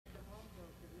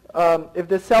if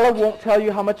the seller won't tell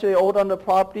you how much they owed on the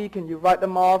property, can you write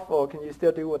them off, or can you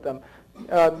still deal with them?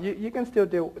 You can still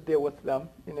deal with them.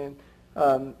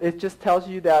 It just tells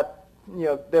you that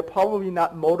they're probably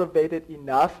not motivated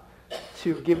enough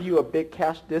to give you a big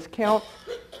cash discount.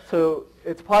 So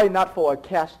it's probably not for a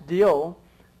cash deal,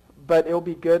 but it'll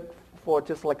be good for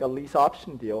just like a lease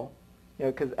option deal,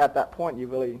 because at that point you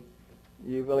really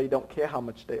don't care how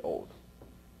much they owed.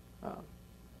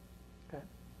 Okay.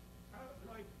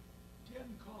 Like 10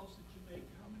 calls that you make,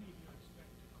 how many do you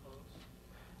expect to close?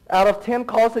 Out of 10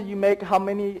 calls that you make, how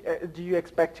many do you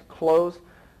expect to close?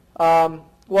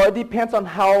 Well, it depends on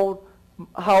how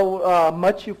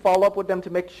much you follow up with them to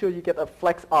make sure you get a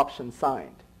flex option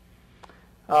signed.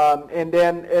 And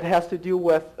then it has to do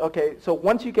with, okay, so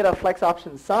once you get a flex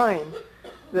option signed,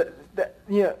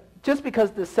 just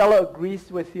because the seller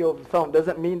agrees with you over the phone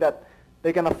doesn't mean that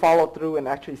they're going to follow through and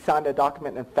actually sign the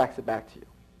document and fax it back to you.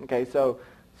 Okay, so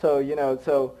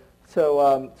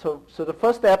the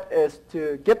first step is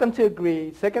to get them to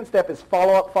agree. Second step is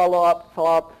follow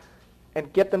up,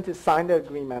 and get them to sign the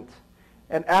agreement.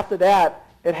 And after that,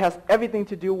 it has everything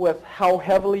to do with how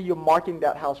heavily you're marketing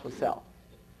that house for sale.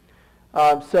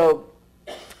 So,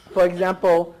 for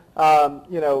example, and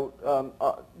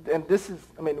this is,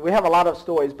 we have a lot of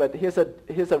stories, but here's a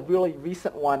really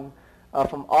recent one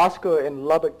from Oscar in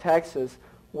Lubbock, Texas,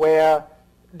 where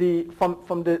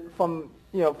from the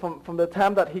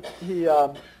time that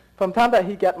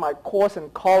he got my course in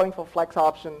calling for flex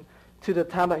option to the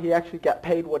time that he actually got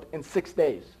paid in 6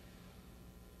 days.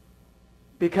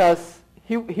 Because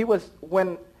he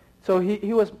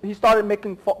started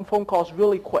making phone calls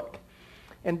really quick.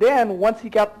 And then once he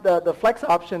got the flex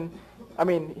option,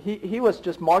 he was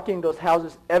just marketing those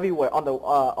houses everywhere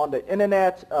on the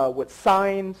internet with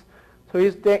signs. So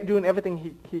he's doing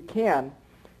everything he can.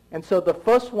 And so the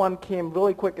first one came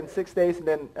really quick in 6 days, and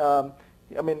then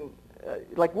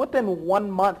like within 1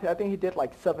 month, I think he did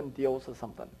like 7 deals or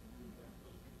something.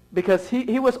 Because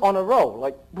he was on a roll,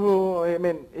 like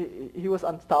he was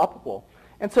unstoppable.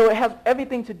 And so it has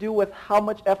everything to do with how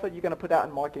much effort you're going to put out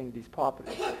in marketing these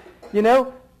properties.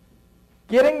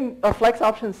 Getting a flex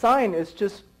option signed is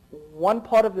just one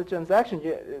part of the transaction.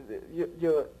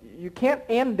 You can't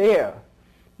end there.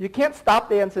 You can't stop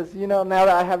there and says, now that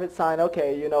I have it signed,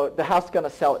 okay, the house is going to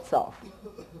sell itself.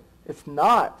 It's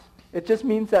not. It just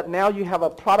means that now you have a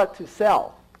product to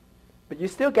sell. But you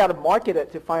still got to market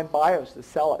it to find buyers to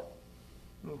sell it.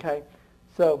 Okay?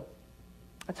 So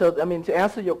to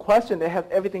answer your question, it has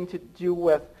everything to do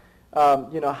with how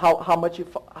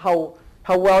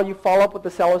well you follow up with the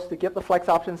sellers to get the flex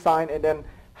option signed, and then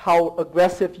how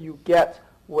aggressive you get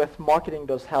with marketing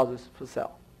those houses for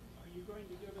sale. Are you going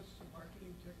to give us some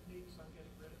marketing techniques on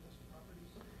getting rid of this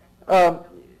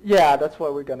property? Yeah, that's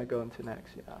what we're going to go into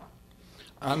next. Yeah.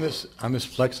 On this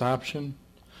flex option,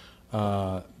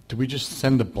 do we just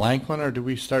send a blank one, or do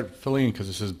we start filling in because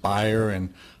it says buyer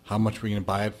and how much we're going to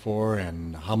buy it for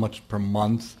and how much per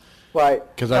month? Right.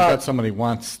 Because I've got somebody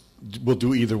will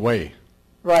do either way.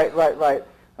 Right.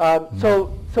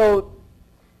 So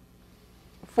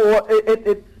for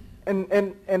it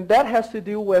and that has to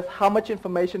do with how much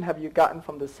information have you gotten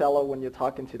from the seller when you're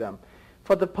talking to them.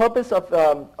 For the purpose of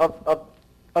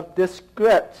this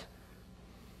script,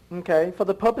 okay. For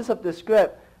the purpose of this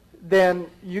script, then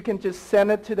you can just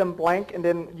send it to them blank, and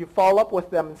then you follow up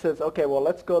with them and says, okay, well,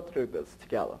 let's go through this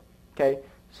together. Okay.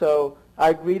 So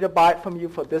I agree to buy it from you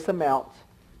for this amount.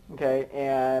 Okay,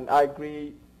 and I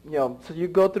agree. So you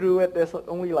go through it. There's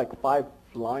only like 5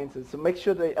 lines, so make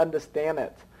sure they understand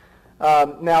it.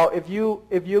 Now,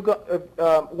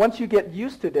 once you get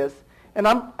used to this, and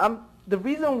the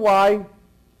reason why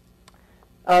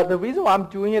I'm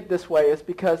doing it this way is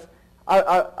because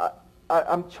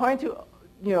I'm trying to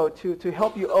to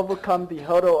help you overcome the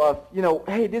hurdle of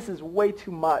hey, this is way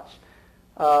too much.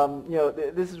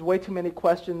 This is way too many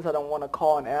questions. I don't want to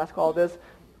call and ask all this.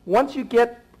 Once you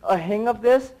get a hang of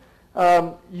this,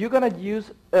 you're going to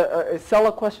use a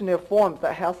seller questionnaire form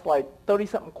that has like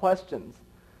 30-something questions.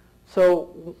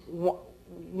 So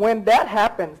when that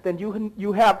happens, then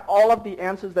you have all of the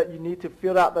answers that you need to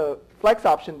fill out the flex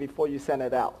option before you send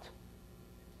it out.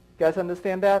 You guys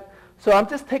understand that? So I'm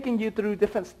just taking you through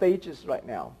different stages right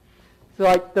now. So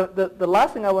like the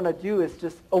last thing I want to do is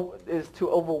to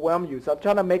overwhelm you. So I'm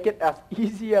trying to make it as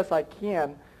easy as I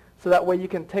can, so that way you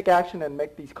can take action and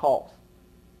make these calls.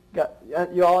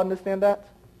 You all understand that?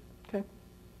 Okay.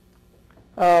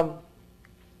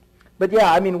 But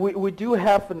yeah, we do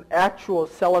have an actual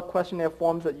seller questionnaire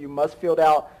forms that you must fill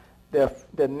out.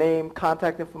 The name,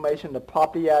 contact information, the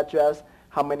property address,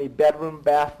 how many bedroom,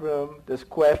 bathroom, the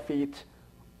square feet,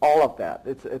 all of that.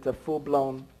 It's a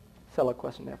full-blown seller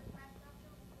questionnaire.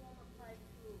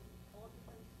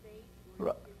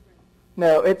 Right.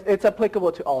 No, it's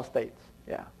applicable to all states.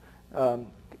 Yeah,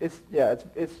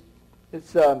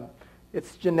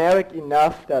 it's generic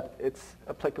enough that it's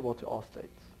applicable to all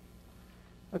states.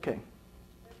 Okay.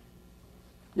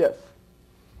 Yes.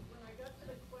 When I got to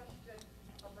the question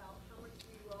about how much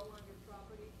we owe on your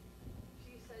property,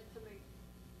 she said to me,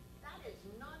 "That is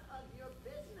none of your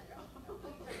business." I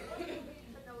said, "What do you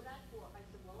need to know that for?" I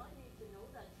said, "Well, I need to know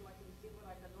that so I can see what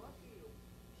I can offer you."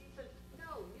 She said,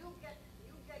 "No, you get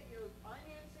your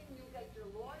financing, you get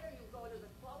your lawyer, you go to the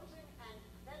closing, and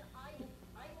then I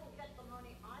will get the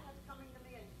money I have coming to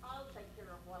me, and I'll take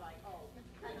care of what I owe."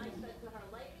 And I said to her,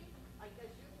 "Lady, I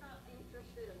guess you're not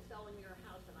interested in selling your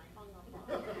house," and I hung up on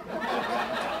her.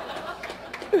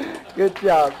 Good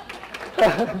job.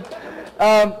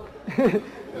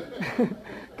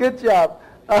 Good job.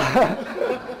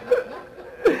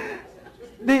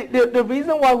 The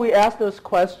reason why we ask those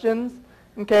questions,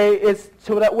 okay, is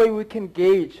so that way we can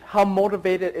gauge how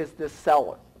motivated is this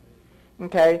seller,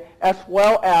 okay, as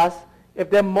well as if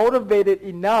they're motivated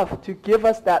enough to give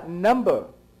us that number,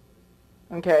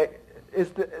 okay,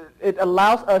 it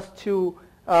allows us to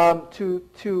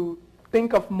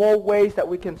think of more ways that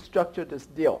we can structure this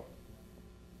deal.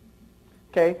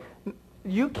 Okay,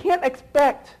 you can't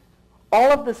expect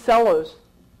all of the sellers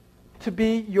to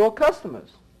be your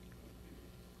customers.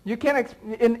 You can't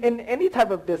in any type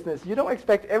of business, you don't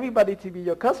expect everybody to be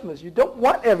your customers. You don't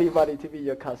want everybody to be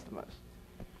your customers.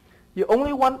 You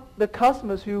only want the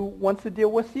customers who wants to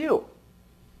deal with you.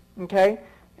 Okay,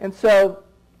 and so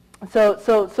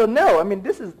no. I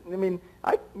mean,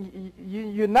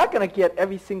 you're not going to get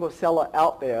every single seller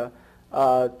out there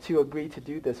to agree to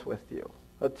do this with you,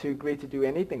 or to agree to do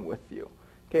anything with you.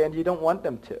 Okay, and you don't want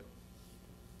them to.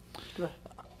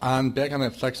 Back on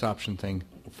that flex option thing,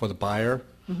 for the buyer,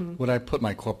 would I put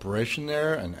my corporation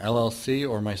there, an LLC,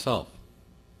 or myself?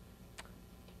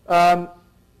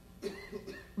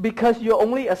 Because you're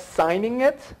only assigning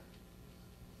it.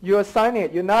 You're assigning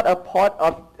it. You're not a part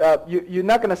of. You're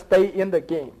not going to stay in the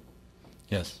game.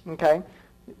 Yes. Okay.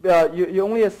 You're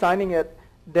only assigning it.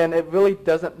 Then it really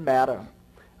doesn't matter.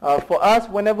 For us,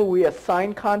 whenever we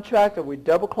assign contract or we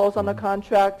double close on a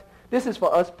contract, this is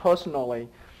for us personally.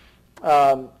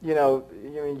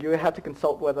 You have to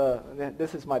consult with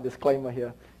this is my disclaimer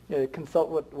here. Consult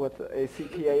with a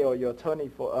CPA or your attorney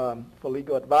for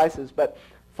legal advices. But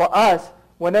for us,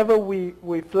 whenever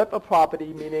we flip a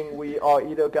property, meaning we are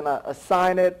either going to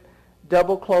assign it,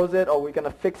 double close it, or we're going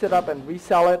to fix it up and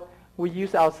resell it, we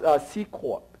use our C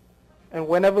Corp. And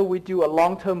whenever we do a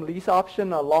long-term lease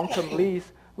option or long-term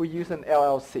lease, we use an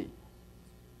LLC.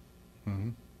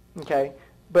 Okay?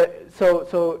 But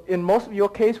so in most of your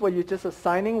case where you're just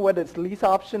assigning, whether it's lease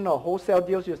option or wholesale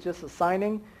deals, you're just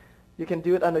assigning, you can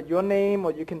do it under your name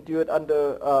or you can do it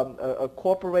under a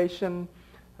corporation.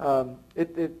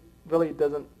 It really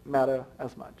doesn't matter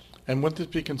as much. And would this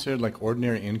be considered like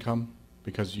ordinary income?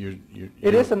 Because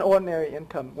it is an ordinary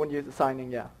income when you're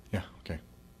assigning, yeah. Yeah, okay.